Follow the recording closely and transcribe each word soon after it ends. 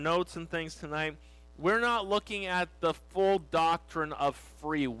notes and things tonight, we're not looking at the full doctrine of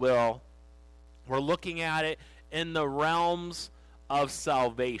free will. We're looking at it in the realms of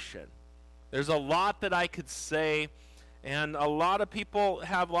salvation. There's a lot that I could say, and a lot of people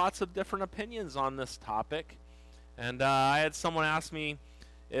have lots of different opinions on this topic. And I had someone ask me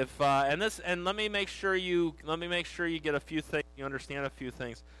if and let me make sure you get a few things, you understand a few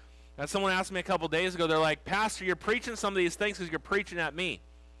things. And someone asked me a couple days ago, they're like, "Pastor, you're preaching some of these things because you're preaching at me."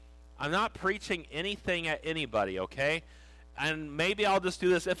 I'm not preaching anything at anybody, okay? And maybe I'll just do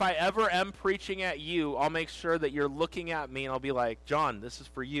this. If I ever am preaching at you, I'll make sure that you're looking at me, and I'll be like, "John, this is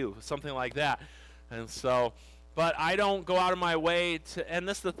for you," something like that. And so, but I don't go out of my way to, and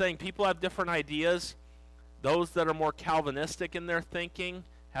this is the thing, people have different ideas. Those that are more Calvinistic in their thinking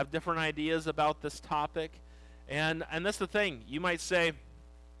have different ideas about this topic. And that's the thing. You might say,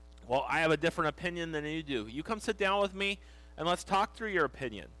 "Well, I have a different opinion than you do." You come sit down with me, and let's talk through your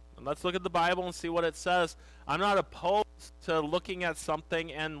opinion. And let's look at the Bible and see what it says. I'm not opposed to looking at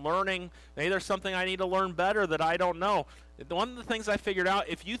something and learning. Maybe there's something I need to learn better that I don't know. One of the things I figured out,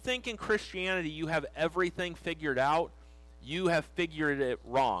 if you think in Christianity you have everything figured out, you have figured it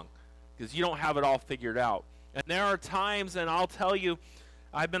wrong, because you don't have it all figured out. And there are times, and I'll tell you,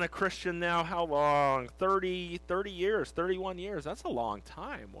 I've been a Christian now, how long? 30 years, 31 years. That's a long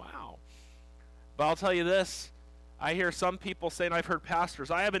time. Wow. But I'll tell you this. I hear some people saying, I've heard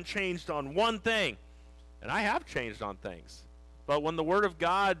pastors, "I haven't changed on one thing." And I have changed on things. But when the Word of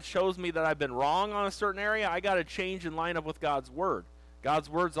God shows me that I've been wrong on a certain area, I got to change and line up with God's Word. God's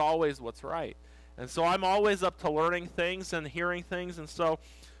Word's always what's right. And so I'm always up to learning things and hearing things. And so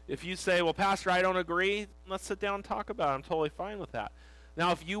if you say, "Well, Pastor, I don't agree," let's sit down and talk about it. I'm totally fine with that.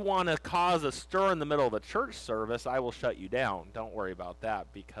 Now, if you want to cause a stir in the middle of a church service, I will shut you down. Don't worry about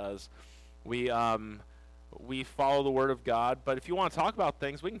that, because we follow the Word of God. But if you want to talk about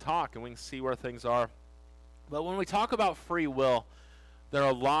things, we can talk and we can see where things are. But when we talk about free will, there are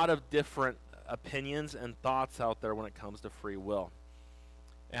a lot of different opinions and thoughts out there when it comes to free will,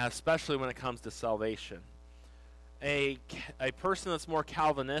 and especially when it comes to salvation. A person that's more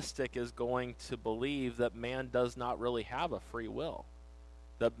Calvinistic is going to believe that man does not really have a free will.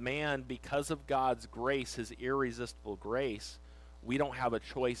 That man, because of God's grace, his irresistible grace, we don't have a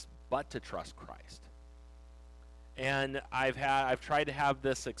choice but to trust Christ. And I've tried to have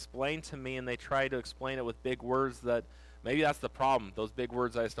this explained to me, and they try to explain it with big words that maybe that's the problem. Those big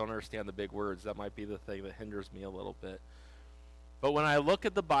words, I just don't understand the big words. That might be the thing that hinders me a little bit. But when I look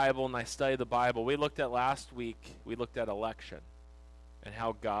at the Bible and I study the Bible, we looked at last week, we looked at election and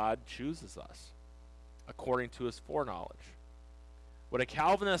how God chooses us according to his foreknowledge. What a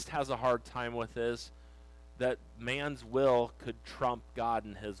Calvinist has a hard time with is that man's will could trump God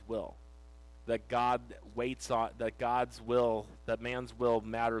and his will. That God waits on, that man's will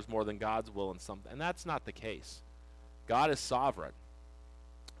matters more than God's will in something. And that's not the case. God is sovereign.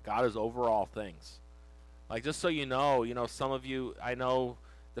 God is over all things. Like, just so you know, some of you, I know,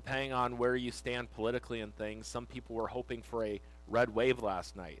 depending on where you stand politically and things, some people were hoping for a red wave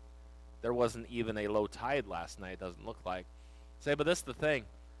last night. There wasn't even a low tide last night, it doesn't look like. But this is the thing.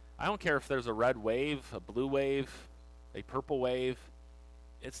 I don't care if there's a red wave, a blue wave, a purple wave.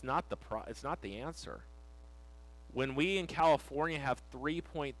 It's not the answer. When we in California have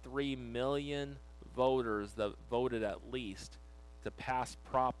 3.3 million voters that voted at least to pass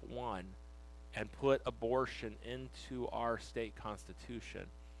Prop 1 and put abortion into our state constitution,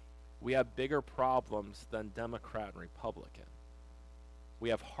 we have bigger problems than Democrat and Republican. We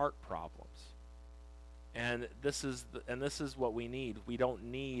have heart problems. And this is what we need. We don't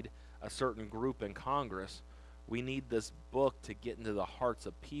need a certain group in Congress. We need this book to get into the hearts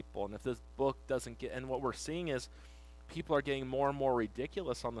of people. And if this book doesn't get, and what we're seeing is people are getting more and more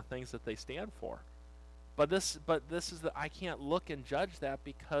ridiculous on the things that they stand for. But this is I can't look and judge that,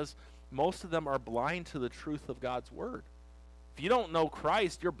 because most of them are blind to the truth of God's word. If you don't know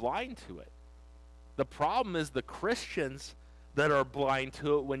Christ, you're blind to it. The problem is the Christians that are blind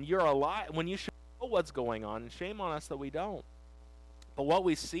to it when you're alive, when you should know what's going on, and shame on us that we don't. But what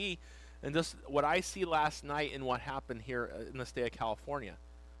we see, and just what I see last night and what happened here in the state of California,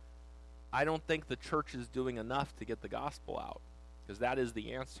 I don't think the church is doing enough to get the gospel out, because that is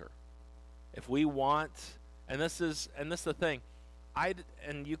the answer. If we want, and this is the thing,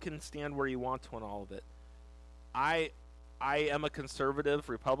 and you can stand where you want to on all of it. I am a conservative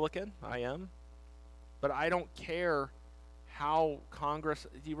Republican, I am, but I don't care how Congress,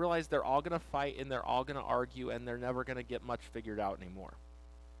 do you realize they're all going to fight and they're all going to argue and they're never going to get much figured out anymore.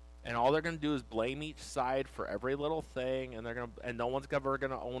 And all they're going to do is blame each side for every little thing, and no one's ever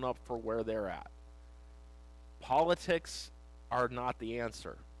going to own up for where they're at. Politics are not the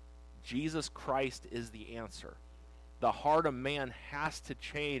answer. Jesus Christ is the answer. The heart of man has to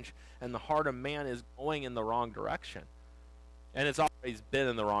change, and the heart of man is going in the wrong direction. And it's always been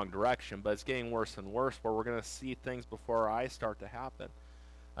in the wrong direction, but it's getting worse and worse, where we're going to see things before our eyes start to happen.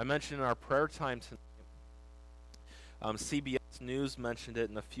 I mentioned in our prayer time tonight, CBS News mentioned it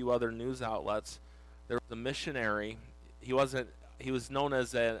and a few other news outlets. There was a missionary. He was known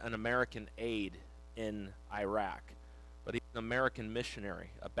as an American aide in Iraq, but he's an American missionary,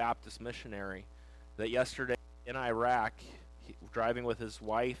 a Baptist missionary, that yesterday in Iraq, driving with his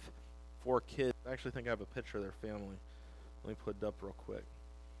wife, 4 kids. I actually think I have a picture of their family. Let me put it up real quick.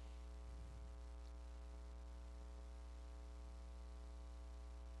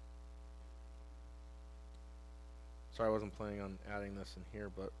 Sorry, I wasn't planning on adding this in here,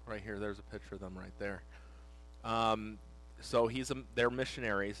 but right here, there's a picture of them right there. So they're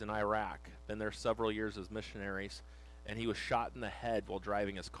missionaries in Iraq. Been there several years as missionaries, and he was shot in the head while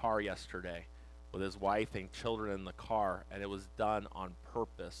driving his car yesterday with his wife and children in the car, and it was done on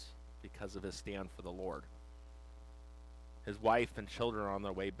purpose because of his stand for the Lord. His wife and children are on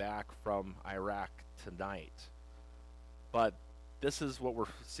their way back from Iraq tonight. But this is what we're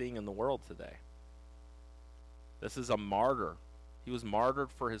seeing in the world today. This is a martyr. He was martyred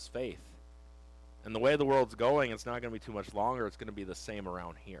for his faith. And the way the world's going, it's not going to be too much longer. It's going to be the same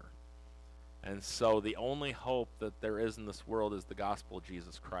around here. And so the only hope that there is in this world is the gospel of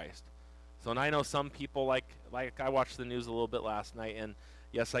Jesus Christ. So, and I know some people, like I watched the news a little bit last night, and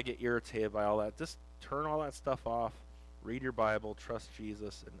yes, I get irritated by all that. Just turn all that stuff off. Read your Bible, trust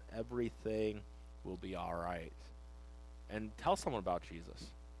Jesus, and everything will be all right. And tell someone about Jesus.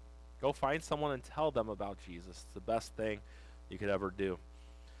 Go find someone and tell them about Jesus. It's the best thing you could ever do.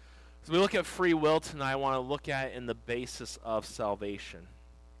 As we look at free will tonight, I want to look at it in the basis of salvation.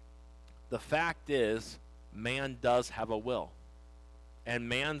 The fact is, man does have a will. And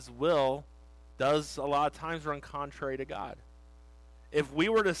man's will does a lot of times run contrary to God. If we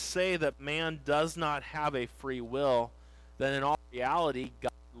were to say that man does not have a free will, then in all reality,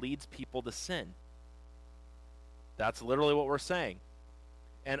 God leads people to sin. That's literally what we're saying.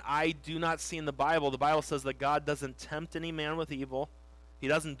 And I do not see in the Bible says that God doesn't tempt any man with evil. He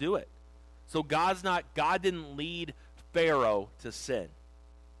doesn't do it. So God didn't lead Pharaoh to sin.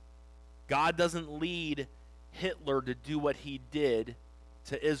 God doesn't lead Hitler to do what he did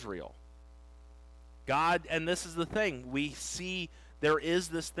to Israel. God, and this is the thing, we see there is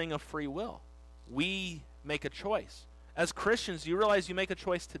this thing of free will. We make a choice. As Christians, you realize you make a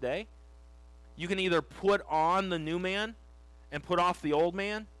choice today? You can either put on the new man and put off the old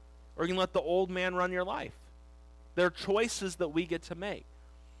man, or you can let the old man run your life. There are choices that we get to make.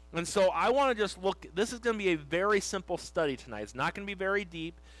 And so I want to just look, this is going to be a very simple study tonight. It's not going to be very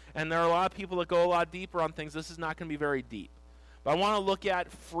deep, and there are a lot of people that go a lot deeper on things. This is not going to be very deep. But I want to look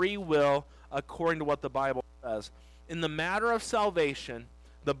at free will according to what the Bible says. In the matter of salvation,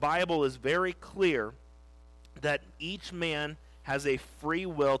 the Bible is very clear that each man has a free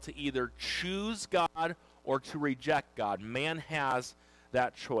will to either choose God or to reject God. Man has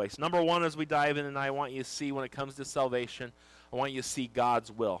that choice. Number one, as we dive in, and I want you to see when it comes to salvation, I want you to see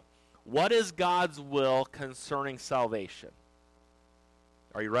God's will. What is God's will concerning salvation?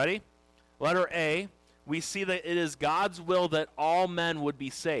 Are you ready? Letter A, we see that it is God's will that all men would be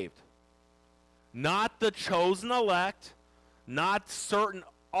saved. Not the chosen elect, not certain,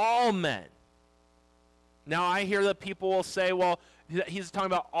 all men. Now I hear that people will say, well, he's talking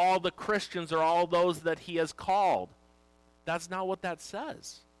about all the Christians or all those that he has called. That's not what that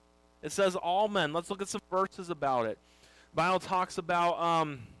says. It says all men. Let's look at some verses about it. The Bible talks about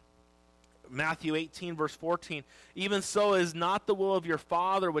Matthew 18, verse 14. Even so is not the will of your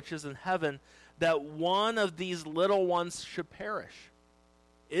Father which is in heaven that one of these little ones should perish.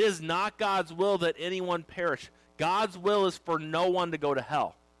 It is not God's will that anyone perish. God's will is for no one to go to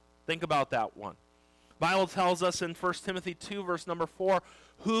hell. Think about that one. The Bible tells us in 1 Timothy 2, verse number 4,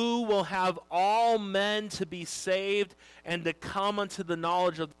 who will have all men to be saved and to come unto the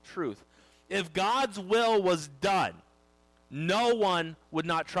knowledge of the truth. If God's will was done, no one would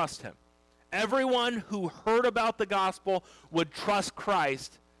not trust him. Everyone who heard about the gospel would trust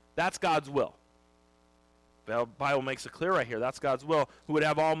Christ. That's God's will. The Bible makes it clear right here. That's God's will. Who would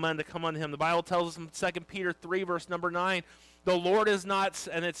have all men to come unto him. The Bible tells us in 2 Peter 3, verse number 9, the Lord is not,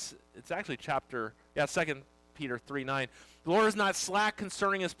 and it's actually 2 Peter 3, 9. The Lord is not slack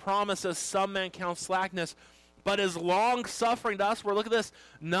concerning his promise, as some men count slackness, but is long-suffering to us. Look at this,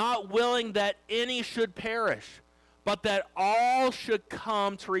 not willing that any should perish, but that all should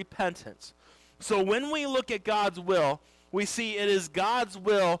come to repentance. So when we look at God's will, we see it is God's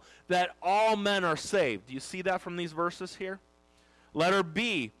will that all men are saved. Do you see that from these verses here? Letter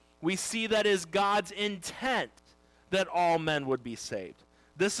B, we see that is God's intent that all men would be saved.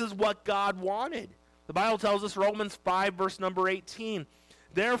 This is what God wanted. The Bible tells us, Romans 5, verse number 18,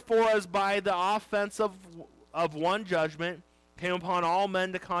 therefore, as by the offense of one judgment came upon all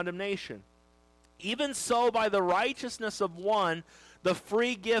men to condemnation, even so by the righteousness of one, the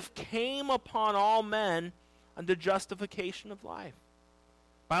free gift came upon all men unto justification of life.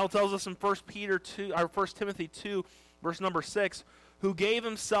 The Bible tells us in 1 Timothy 2, verse number 6, who gave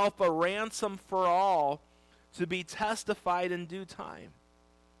himself a ransom for all to be testified in due time.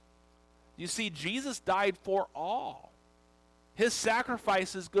 You see, Jesus died for all. His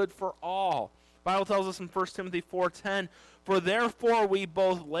sacrifice is good for all. The Bible tells us in 1 Timothy 4:10, for therefore we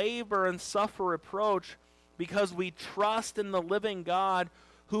both labor and suffer reproach, because we trust in the living God,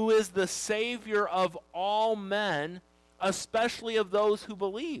 who is the Savior of all men, especially of those who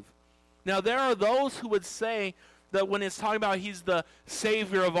believe. Now there are those who would say that when it's talking about he's the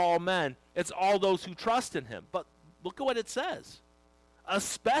Savior of all men, it's all those who trust in him. But look at what it says.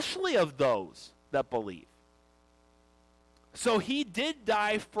 Especially of those that believe. So he did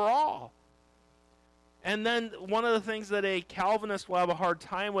die for all. And then one of the things that a Calvinist will have a hard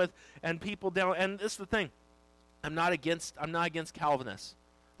time with, and people down, and this is the thing, I'm not against Calvinists.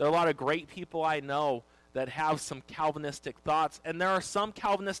 There are a lot of great people I know that have some Calvinistic thoughts, and there are some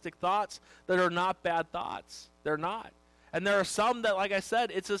Calvinistic thoughts that are not bad thoughts. They're not. And there are some that, like I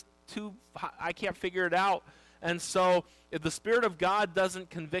said, it's just I can't figure it out. And so if the Spirit of God doesn't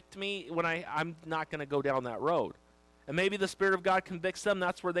convict me, I'm not going to go down that road. And maybe the Spirit of God convicts them,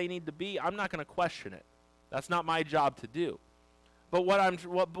 that's where they need to be. I'm not going to question it. That's not my job to do. But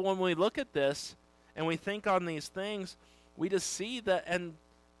when we look at this and we think on these things, we just see that, and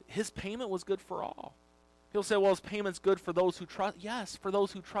his payment was good for all. People say, well, his payment's good for those who trust. Yes, for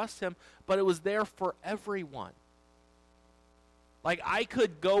those who trust him, but it was there for everyone. Like I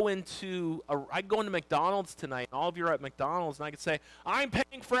could go into McDonald's tonight, and all of you are at McDonald's, and I could say, I'm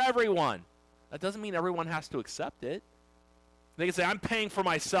paying for everyone. That doesn't mean everyone has to accept it. They can say, I'm paying for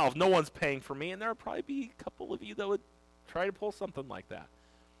myself. No one's paying for me. And there will probably be a couple of you that would try to pull something like that.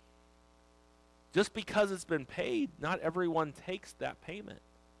 Just because it's been paid, not everyone takes that payment.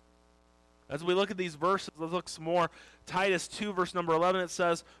 As we look at these verses, let's look some more. Titus 2, verse number 11, it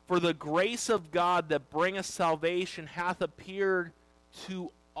says, for the grace of God that bringeth salvation hath appeared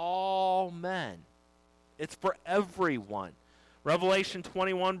to all men. It's for everyone. Revelation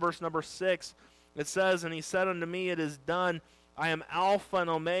 21, verse number 6, it says, and he said unto me, it is done. I am Alpha and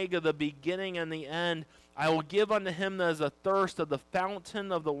Omega, the beginning and the end. I will give unto him that is athirst of the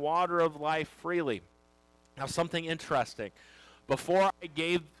fountain of the water of life freely. Now something interesting. Before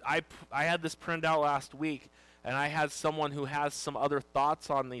I had this printed out last week, and I had someone who has some other thoughts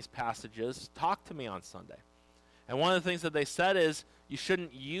on these passages talk to me on Sunday. And one of the things that they said is, you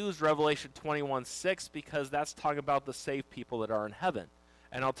shouldn't use Revelation 21:6 because that's talking about the saved people that are in heaven.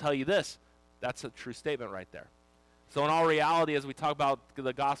 And I'll tell you this, that's a true statement right there. So in all reality, as we talk about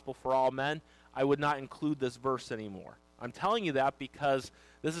the gospel for all men, I would not include this verse anymore. I'm telling you that because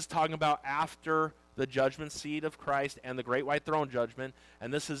this is talking about after the judgment seat of Christ and the great white throne judgment,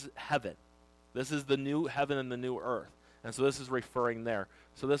 and this is heaven. This is the new heaven and the new earth. And so this is referring there.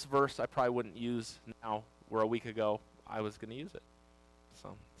 So this verse I probably wouldn't use now, where a week ago I was going to use it.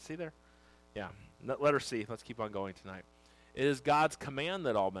 So, see there? Yeah. Letter C. Let's keep on going tonight. It is God's command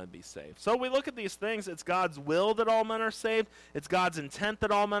that all men be saved. So we look at these things. It's God's will that all men are saved. It's God's intent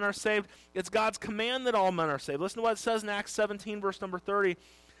that all men are saved. It's God's command that all men are saved. Listen to what it says in Acts 17, verse number 30.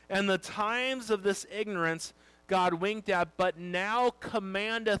 And the times of this ignorance God winked at, but now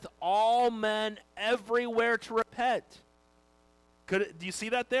commandeth all men everywhere to repent. Do you see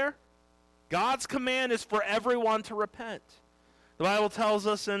that there? God's command is for everyone to repent. The Bible tells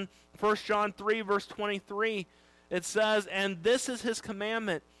us in 1 John 3, verse 23, it says, and this is his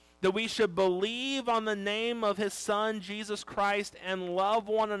commandment, that we should believe on the name of his Son, Jesus Christ, and love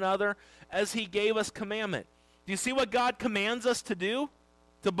one another as he gave us commandment. Do you see what God commands us to do?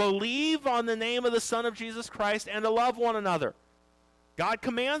 To believe on the name of the Son of Jesus Christ and to love one another. God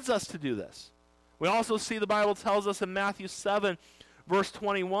commands us to do this. We also see the Bible tells us in Matthew 7, verse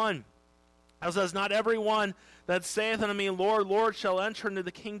 21, it says, not everyone that saith unto me, Lord, Lord, shall enter into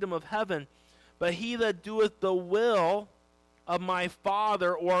the kingdom of heaven, but he that doeth the will of my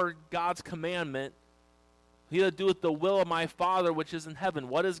Father, or God's commandment, he that doeth the will of my Father which is in heaven.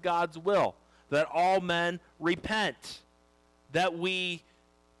 What is God's will? That all men repent, that we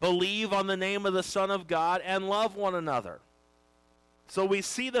believe on the name of the Son of God and love one another. So we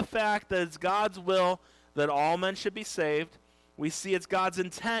see the fact that it's God's will that all men should be saved. We see it's God's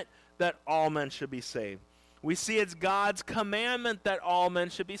intent that all men should be saved. We see it's God's commandment that all men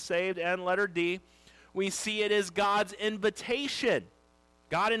should be saved. And letter D, we see it as God's invitation.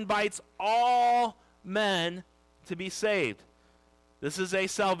 God invites all men to be saved. This is a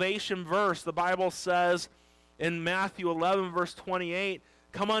salvation verse. The Bible says in Matthew 11, verse 28,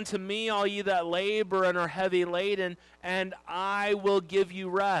 "Come unto me, all ye that labor and are heavy laden, and I will give you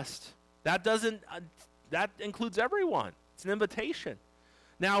rest." That includes everyone. It's an invitation.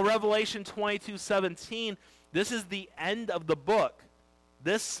 Now, Revelation 22:17, this is the end of the book.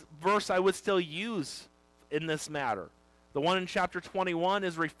 This verse I would still use in this matter. The one in chapter 21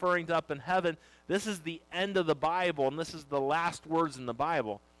 is referring to up in heaven. This is the end of the Bible, and this is the last words in the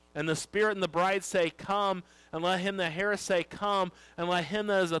Bible. And the Spirit and the bride say, "Come," and let him that heareth say, "Come," and let him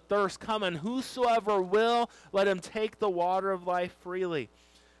that is athirst come, and whosoever will, let him take the water of life freely.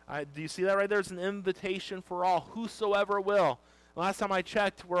 Do you see that right there? It's an invitation for all. Whosoever will. Last time I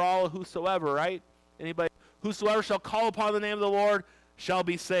checked, we're all a whosoever, right? Anybody? Whosoever shall call upon the name of the Lord shall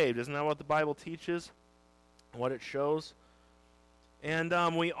be saved. Isn't that what the Bible teaches? What it shows?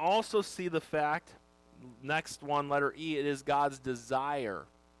 And we also see the fact, next one, letter E, it is God's desire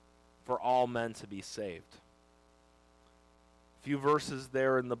for all men to be saved. A few verses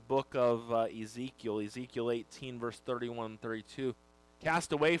there in the book of Ezekiel 18, verse 31 and 32.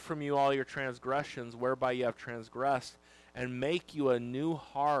 "Cast away from you all your transgressions, whereby you have transgressed, and make you a new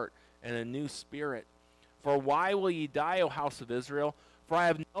heart and a new spirit. For why will ye die, O house of Israel? For I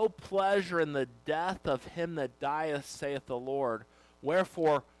have no pleasure in the death of him that dieth, saith the Lord.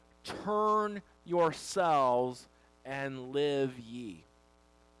 Wherefore turn yourselves and live ye."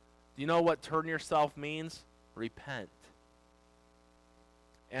 Do you know what turn yourself means? Repent.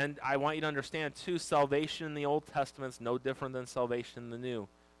 And I want you to understand, too, salvation in the Old Testament is no different than salvation in the New.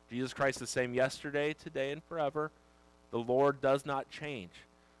 Jesus Christ is the same yesterday, today, and forever. The Lord does not change.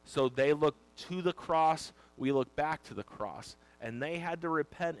 So they look to the cross, we look back to the cross. And they had to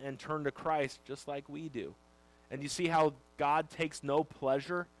repent and turn to Christ just like we do. And you see how God takes no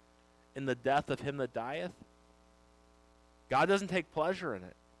pleasure in the death of him that dieth? God doesn't take pleasure in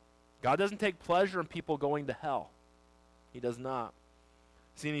it. God doesn't take pleasure in people going to hell. He does not.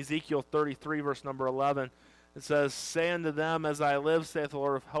 See in Ezekiel 33, verse number 11, it says, "Say unto them, as I live, saith the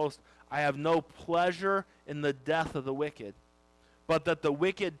Lord of hosts, I have no pleasure in the death of the wicked, but that the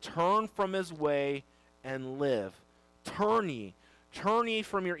wicked turn from his way and live. Turn ye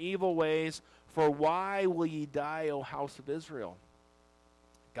from your evil ways, for why will ye die, O house of Israel?"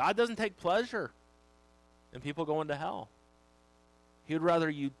 God doesn't take pleasure in people going to hell. He would rather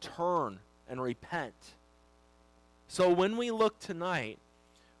you turn and repent. So when we look tonight,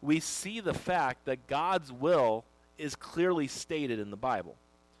 we see the fact that God's will is clearly stated in the Bible.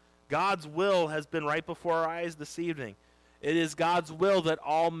 God's will has been right before our eyes this evening. It is God's will that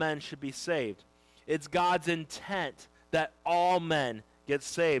all men should be saved. It's God's intent that all men get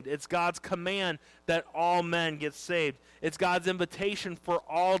saved. It's God's command that all men get saved. It's God's invitation for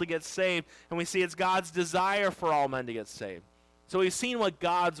all to get saved. And we see it's God's desire for all men to get saved. So we've seen what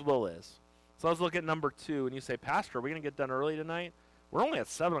God's will is. So let's look at number 2. And you say, "Pastor, are we going to get done early tonight?" We're only at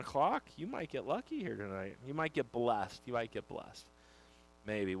 7 o'clock. You might get lucky here tonight. You might get blessed.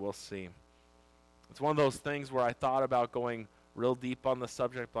 Maybe. We'll see. It's one of those things where I thought about going real deep on the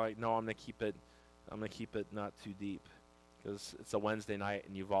subject, but no, I'm going to keep it not too deep, because it's a Wednesday night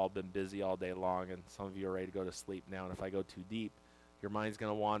and you've all been busy all day long, and some of you are ready to go to sleep now. And if I go too deep, your mind's going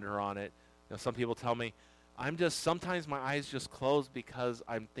to wander on it. You know, some people tell me, sometimes my eyes just close because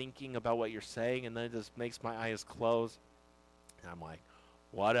I'm thinking about what you're saying, and then it just makes my eyes close. And I'm like,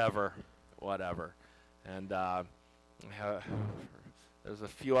 whatever. And there's a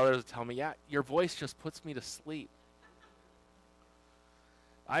few others that tell me, "Yeah, your voice just puts me to sleep."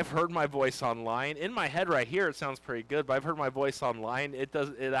 I've heard my voice online. In my head right here, it sounds pretty good, but I've heard my voice online.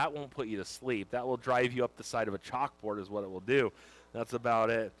 That won't put you to sleep. That will drive you up the side of a chalkboard is what it will do. That's about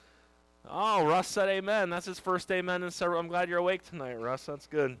it. Oh, Russ said amen. That's his first amen in several. I'm glad you're awake tonight, Russ. That's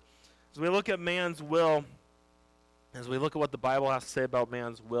good. As we look at man's will, as we look at what the Bible has to say about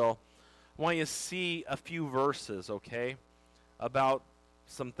man's will, I want you to see a few verses, okay, about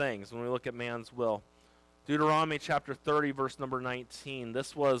some things when we look at man's will. Deuteronomy chapter 30, verse number 19.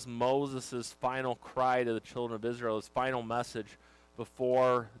 This was Moses' final cry to the children of Israel, his final message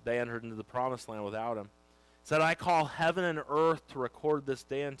before they entered into the promised land without him. He said, "I call heaven and earth to record this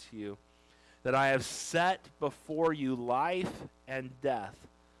day unto you, that I have set before you life and death,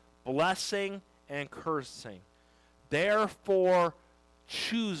 blessing and cursing. Therefore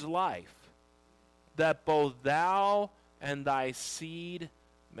choose life, that both thou and thy seed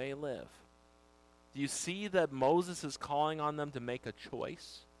may live." Do you see that Moses is calling on them to make a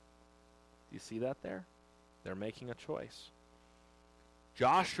choice? Do you see that there? They're making a choice.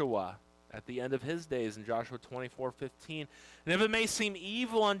 Joshua, at the end of his days in Joshua 24:15, and if it may seem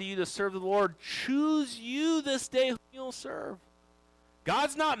evil unto you to serve the Lord, choose you this day whom you'll serve.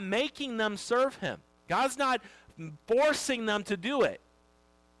 God's not making them serve him. God's not forcing them to do it.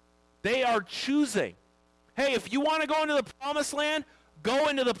 They are choosing. Hey, if you want to go into the promised land, go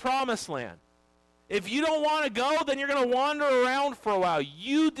into the promised land. If you don't want to go, then you're going to wander around for a while.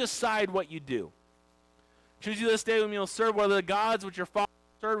 You decide what you do. Choose you this day whom you'll serve, whether the gods which your fathers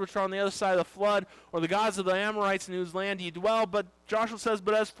served, which are on the other side of the flood, or the gods of the Amorites in whose land ye dwell. But Joshua says,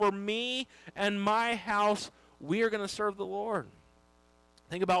 but as for me and my house, we are going to serve the Lord.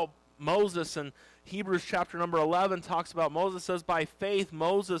 Think about Moses, and Hebrews chapter number 11 talks about Moses. Says, by faith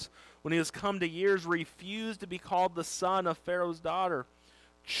Moses, when he was come to years, refused to be called the son of Pharaoh's daughter.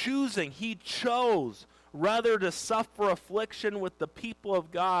 He chose rather to suffer affliction with the people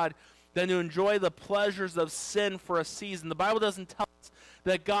of God than to enjoy the pleasures of sin for a season. The Bible doesn't tell us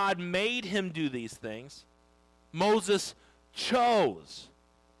that God made him do these things. Moses chose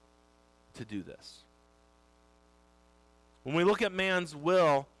to do this. When we look at man's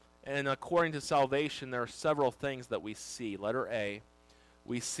will and according to salvation, there are several things that we see. Letter A,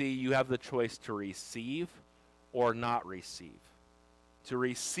 we see you have the choice to receive or not receive. To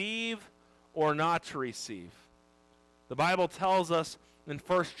receive or not to receive. The Bible tells us in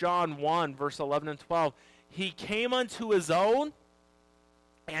 1 John 1, verse 11 and 12, he came unto his own,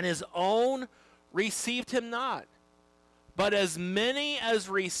 and his own received him not. But as many as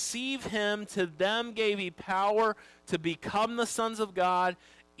receive him, to them gave he power to become the sons of God,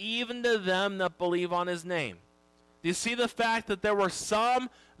 even to them that believe on his name. Do you see the fact that there were some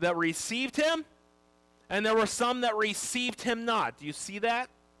that received him, and there were some that received him not? Do you see that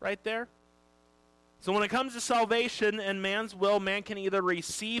right there? So when it comes to salvation and man's will, man can either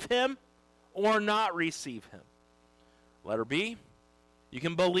receive him or not receive him. Letter B, you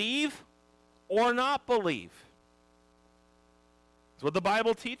can believe or not believe. That's what the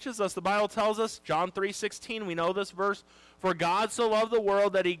Bible teaches us. The Bible tells us, John 3:16, we know this verse, for God so loved the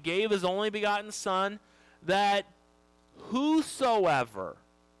world that he gave his only begotten Son, that whosoever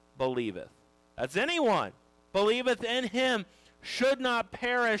believeth, that's anyone, believeth in him, should not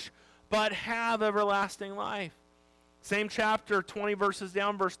perish, but have everlasting life. Same chapter, 20 verses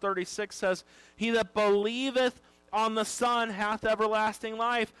down, verse 36 says, he that believeth on the Son hath everlasting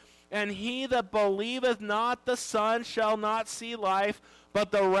life, and he that believeth not the Son shall not see life,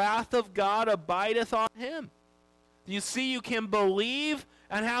 but the wrath of God abideth on him. You see, you can believe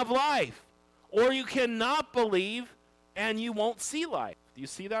and have life, or you cannot believe and you won't see life. Do you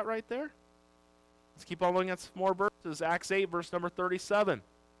see that right there? Let's keep on looking at some more verses. Acts 8, verse number 37.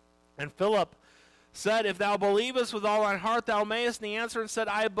 And Philip said, if thou believest with all thine heart, thou mayest. And he answered and said,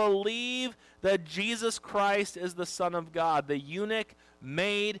 I believe that Jesus Christ is the Son of God. The eunuch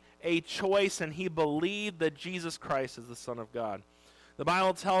made a choice, and he believed that Jesus Christ is the Son of God. The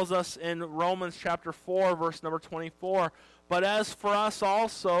Bible tells us in Romans chapter 4, verse number 24, but as for us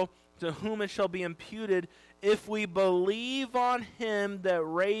also, to whom it shall be imputed, if we believe on him that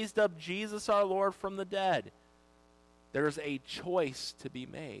raised up Jesus our Lord from the dead. There's a choice to be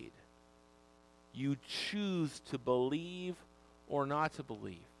made. You choose to believe or not to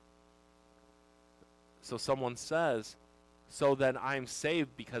believe. So someone says, so then I'm saved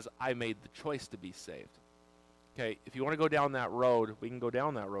because I made the choice to be saved. Okay, if you want to go down that road, we can go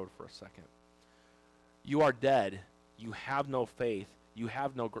down that road for a second. You are dead. You have no faith. You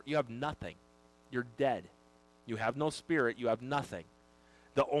have nothing. You're dead. You have no spirit. You have nothing.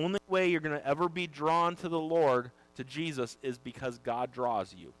 The only way you're going to ever be drawn to the Lord, to Jesus, is because God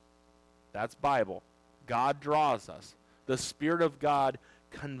draws you. That's Bible. God draws us. The Spirit of God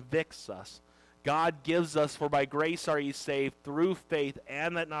convicts us. God gives us, for by grace are ye saved, through faith,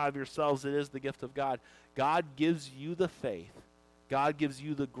 and that not of yourselves, it is the gift of God. God gives you the faith. God gives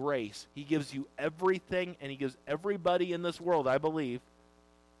you the grace. He gives you everything, and he gives everybody in this world, I believe,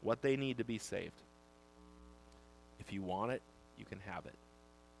 what they need to be saved. If you want it, you can have it.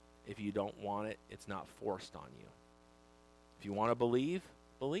 If you don't want it, it's not forced on you. If you want to believe,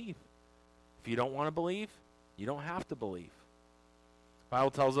 believe. If you don't want to believe, you don't have to believe. The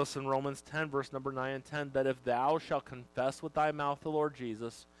Bible tells us in Romans 10, verse number 9 and 10, that if thou shalt confess with thy mouth the Lord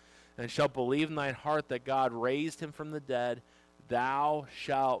Jesus, and shalt believe in thine heart that God raised him from the dead, thou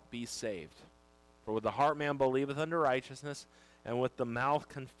shalt be saved. For with the heart man believeth unto righteousness, and with the mouth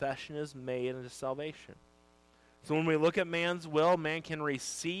confession is made unto salvation. So when we look at man's will, man can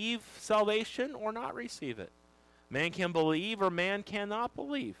receive salvation or not receive it. Man can believe or man cannot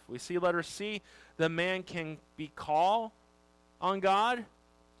believe. We see letter C, that man can call on God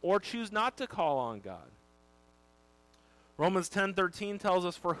or choose not to call on God. Romans 10:13 tells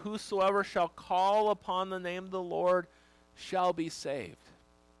us, for whosoever shall call upon the name of the Lord shall be saved.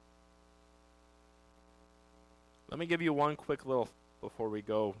 Let me give you one quick little before we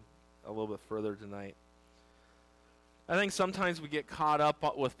go a little bit further tonight. I think sometimes we get caught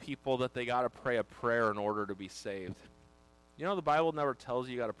up with people that they got to pray a prayer in order to be saved. You know, the Bible never tells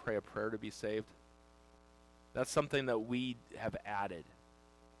you got to pray a prayer to be saved. That's something that we have added.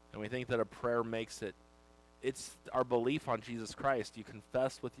 And we think that a prayer makes it. It's our belief on Jesus Christ. You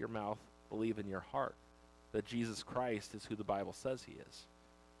confess with your mouth, believe in your heart that Jesus Christ is who the Bible says he is.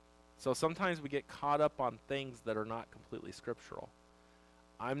 So sometimes we get caught up on things that are not completely scriptural.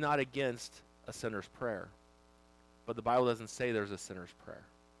 I'm not against a sinner's prayer, but the Bible doesn't say there's a sinner's prayer.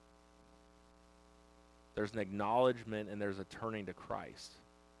 There's an acknowledgement and there's a turning to Christ.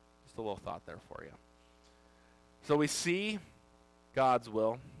 Just a little thought there for you. So we see God's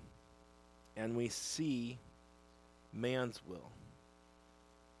will and we see man's will.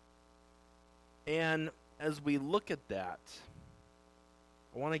 And as we look at that,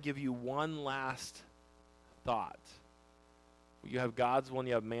 I want to give you one last thought. You have God's will and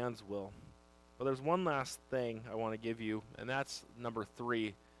you have man's will. But there's one last thing I want to give you, and that's number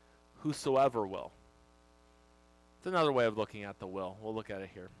 3, whosoever will. It's another way of looking at the will. We'll look at it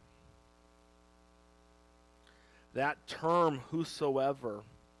here. That term, whosoever,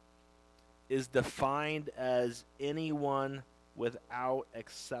 is defined as anyone without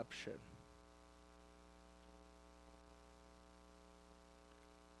exception.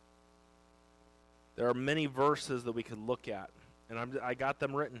 There are many verses that we could look at, and I got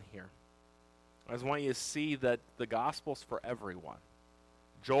them written here. I just want you to see that the gospel's for everyone.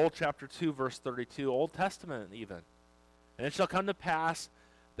 Joel chapter 2, verse 32, Old Testament even. And it shall come to pass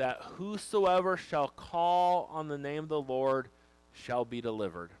that whosoever shall call on the name of the Lord shall be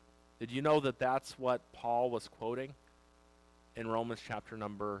delivered. Did you know that that's what Paul was quoting in Romans chapter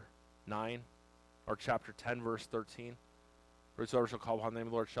number 9, or chapter 10, verse 13? Whosoever shall call upon the name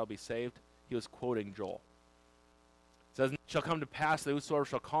of the Lord shall be saved. He was quoting Joel. It says, it shall come to pass that whosoever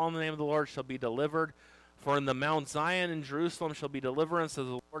shall call on the name of the Lord shall be delivered. For in the Mount Zion in Jerusalem shall be deliverance, as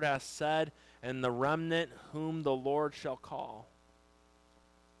the Lord hath said, and the remnant whom the Lord shall call.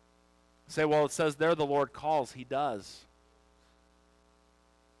 You say, well, it says there the Lord calls. He does.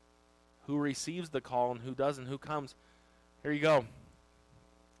 Who receives the call and who doesn't? Who comes? Here you go.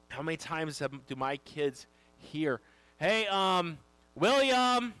 How many times do my kids hear, hey,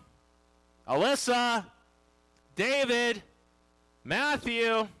 William, Alyssa, David,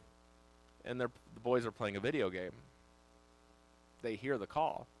 Matthew, and the boys are playing a video game. They hear the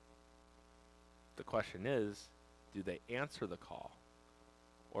call. The question is, do they answer the call?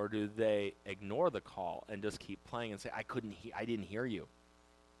 Or do they ignore the call and just keep playing and say, I didn't hear you?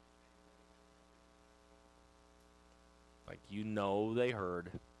 Like, you know they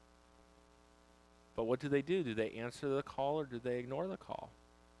heard. But what do? Do they answer the call or do they ignore the call?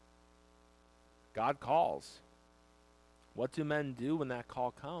 God calls. What do men do when that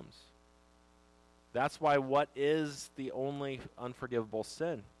call comes? That's why what is the only unforgivable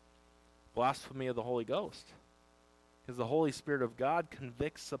sin? Blasphemy of the Holy Ghost. Because the Holy Spirit of God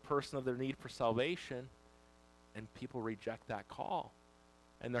convicts a person of their need for salvation, and people reject that call.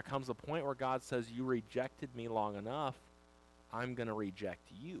 And there comes a point where God says, you rejected me long enough, I'm going to reject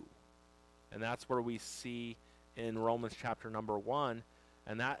you. And that's where we see in Romans chapter number 1,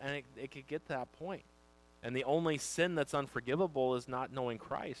 and it could get to that point. And the only sin that's unforgivable is not knowing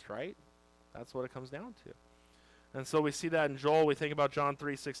Christ, right? That's what it comes down to. And so we see that in Joel. We think about John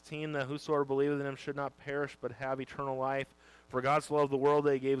 3:16, that whosoever believeth in him should not perish, but have eternal life. For God so loved the world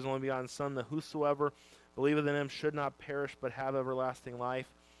that he gave his only begotten Son, that whosoever believeth in him should not perish, but have everlasting life.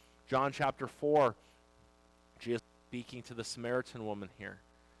 John chapter 4, Jesus speaking to the Samaritan woman here.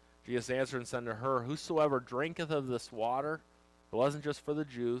 Jesus answered and said to her, whosoever drinketh of this water, it wasn't just for the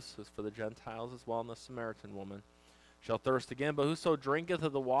Jews, it was for the Gentiles as well, and the Samaritan woman, shall thirst again. But whoso drinketh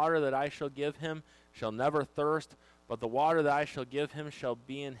of the water that I shall give him shall never thirst, but the water that I shall give him shall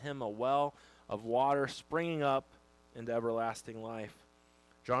be in him a well of water springing up into everlasting life.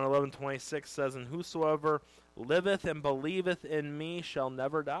 John 11:26 says, and whosoever liveth and believeth in me shall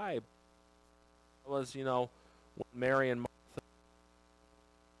never die. It was, Mary and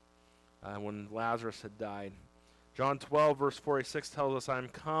Martha, when Lazarus had died. John 12, verse 46 tells us, I am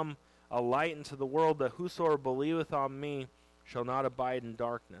come a light into the world, that whosoever believeth on me shall not abide in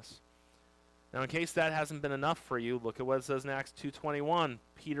darkness. Now, in case that hasn't been enough for you, look at what it says in Acts 2:21,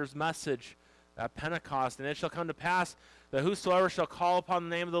 Peter's message at Pentecost. And it shall come to pass that whosoever shall call upon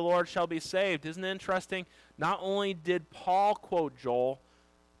the name of the Lord shall be saved. Isn't it interesting? Not only did Paul quote Joel,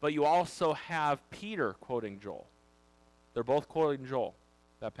 but you also have Peter quoting Joel. They're both quoting Joel,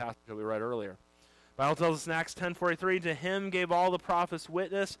 that passage that we read earlier. The Bible tells us in Acts 10:43, to him gave all the prophets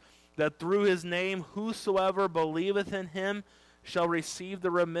witness that through his name whosoever believeth in him shall receive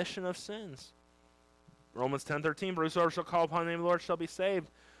the remission of sins. Romans 10:13, for whosoever shall call upon the name of the Lord shall be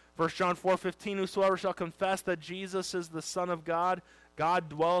saved. 1 John 4:15, whosoever shall confess that Jesus is the Son of God, God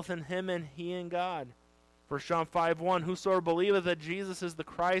dwelleth in him and he in God. 1 John 5:1, whosoever believeth that Jesus is the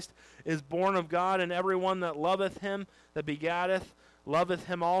Christ is born of God, and every one that loveth him that begatteth, loveth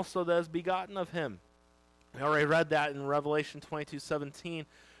him also that is begotten of him. We already read that in Revelation 22:17.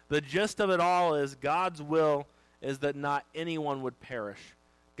 The gist of it all is God's will is that not anyone would perish.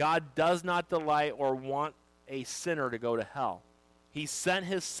 God does not delight or want a sinner to go to hell. He sent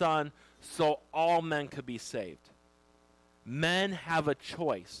his Son so all men could be saved. Men have a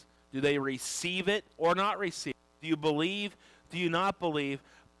choice. Do they receive it or not receive it? Do you believe? Do you not believe?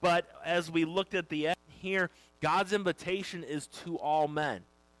 But as we looked at the end here, God's invitation is to all men.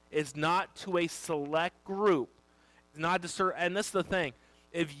 It's not to a select group. It's not to certain. And this is the thing.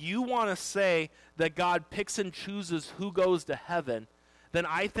 If you want to say that God picks and chooses who goes to heaven, then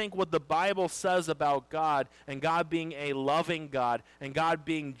I think what the Bible says about God and God being a loving God and God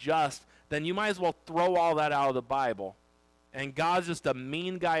being just, then you might as well throw all that out of the Bible. And God's just a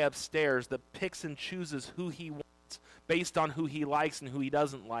mean guy upstairs that picks and chooses who he wants based on who he likes and who he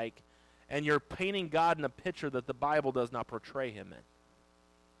doesn't like. And you're painting God in a picture that the Bible does not portray him in.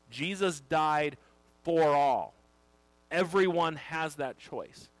 Jesus died for all. Everyone has that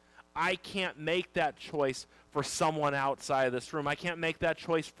choice. I can't make that choice for someone outside of this room. I can't make that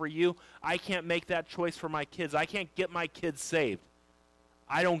choice for you. I can't make that choice for my kids. I can't get my kids saved.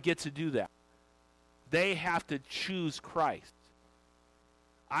 I don't get to do that. They have to choose Christ.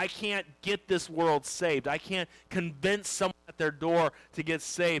 I can't get this world saved. I can't convince someone at their door to get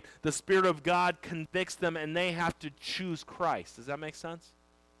saved. The Spirit of God convicts them, and they have to choose Christ. Does that make sense?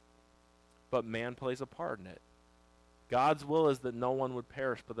 But man plays a part in it. God's will is that no one would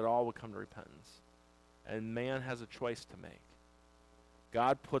perish, but that all would come to repentance. And man has a choice to make.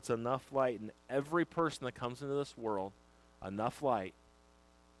 God puts enough light in every person that comes into this world, enough light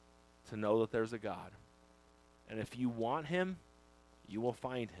to know that there's a God. And if you want him, you will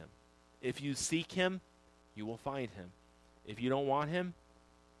find him. If you seek him, you will find him. If you don't want him,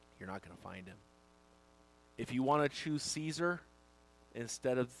 you're not going to find him. If you want to choose Caesar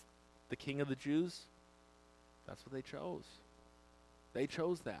instead of the king of the Jews, that's what they chose. They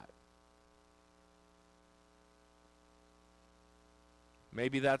chose that.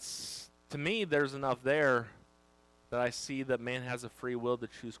 Maybe that's, to me, there's enough there that I see that man has a free will to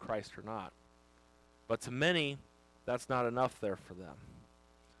choose Christ or not. But to many, that's not enough there for them.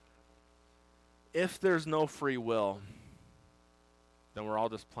 If there's no free will, then we're all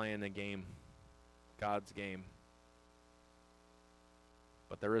just playing a game, God's game.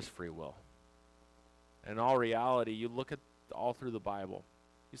 But there is free will. In all reality, you look at all through the Bible.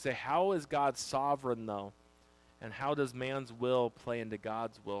 You say, how is God sovereign, though? And how does man's will play into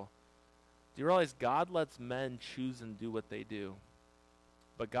God's will? Do you realize God lets men choose and do what they do?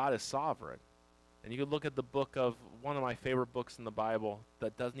 But God is sovereign. And you could look at the book of, one of my favorite books in the Bible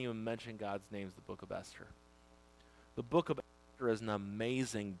that doesn't even mention God's name, is the book of Esther. The book of Esther is an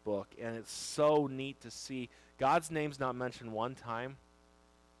amazing book, and it's so neat to see. God's name's not mentioned one time,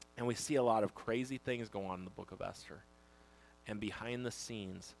 and we see a lot of crazy things go on in the book of Esther. And behind the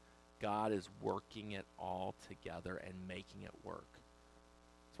scenes, God is working it all together and making it work.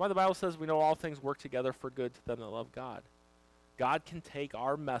 That's why the Bible says we know all things work together for good to them that love God. God can take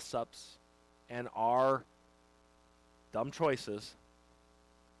our mess-ups and our dumb choices,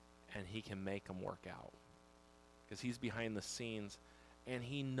 and he can make them work out. Because he's behind the scenes, and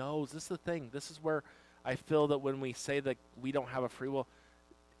he knows. This is the thing. This is where I feel that when we say that we don't have a free will,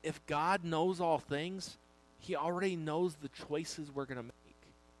 if God knows all things, he already knows the choices we're going to make.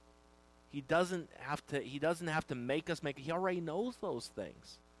 He doesn't have to make us make it. He already knows those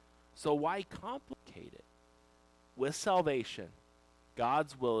things. So why complicate it? With salvation,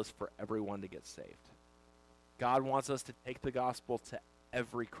 God's will is for everyone to get saved. God wants us to take the gospel to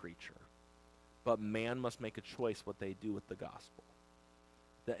every creature. But man must make a choice what they do with the gospel.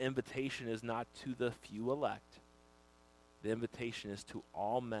 The invitation is not to the few elect. The invitation is to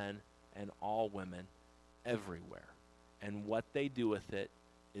all men and all women everywhere. And what they do with it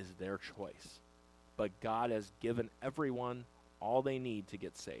is their choice. But God has given everyone all they need to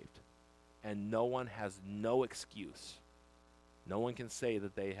get saved. And no one has no excuse. No one can say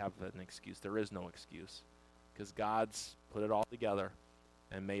that they have an excuse. There is no excuse. Because God's put it all together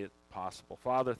and made it possible. Father,